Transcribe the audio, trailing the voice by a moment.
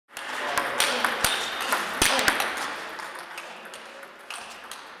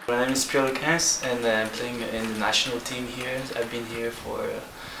My name is Pierre-Luc Hinse and I'm playing in the national team here. I've been here for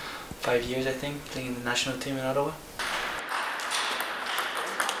 5 years, I think, playing in the national team in Ottawa.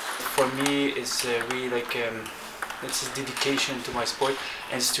 For me, it's really like it's a dedication to my sport,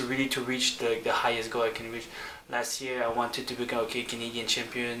 and it's to really reach the highest goal I can reach. Last year, I wanted to become Canadian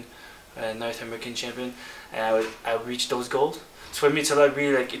champion, North American champion, and I reached those goals. So for me, it's a lot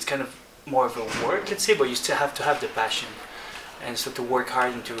really like it's kind of more of a work, let's say, but you still have to have the passion, and so to work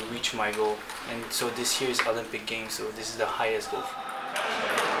hard and to reach my goal. And so this year is Olympic Games, so this is the highest goal.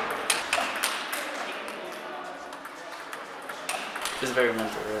 It's very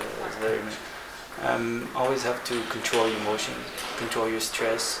mental. It's very mental. Always have to control your emotions, control your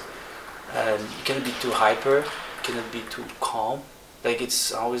stress. You cannot be too hyper, you cannot be too calm. Like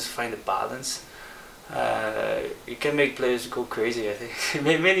it's always find a balance. It can make players go crazy, I think.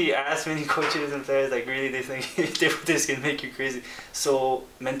 Many coaches and players, like really they think this can make you crazy. So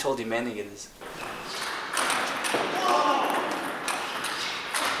mental demanding it is.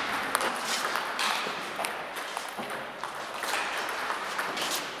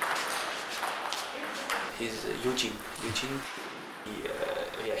 He's Eugene.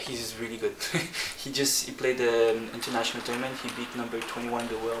 Yeah, he's really good. he played the international tournament. He beat number 21 in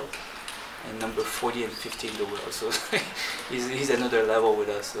the world and number 40 and 50 in the world. So he's another level with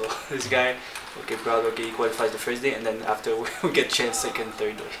us. So this guy, he qualifies the first day, and then after we get chance second,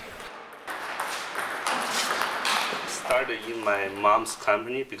 third day. Started in my mom's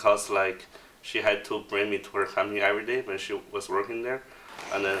company because like she had to bring me to her company every day when she was working there.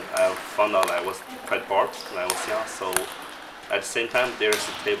 And then I found out I was quite bored when I was young, so at the same time there's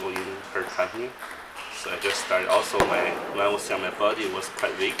a table in her company, so I just started. Also when I was young, my body was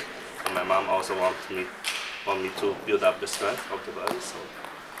quite weak, and my mom also want me to build up the strength of the body. So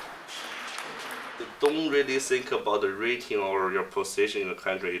don't really think about the rating or your position in the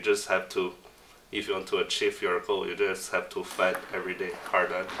country. You just have to, if you want to achieve your goal, you just have to fight every day,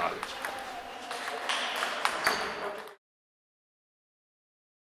 hard and hard.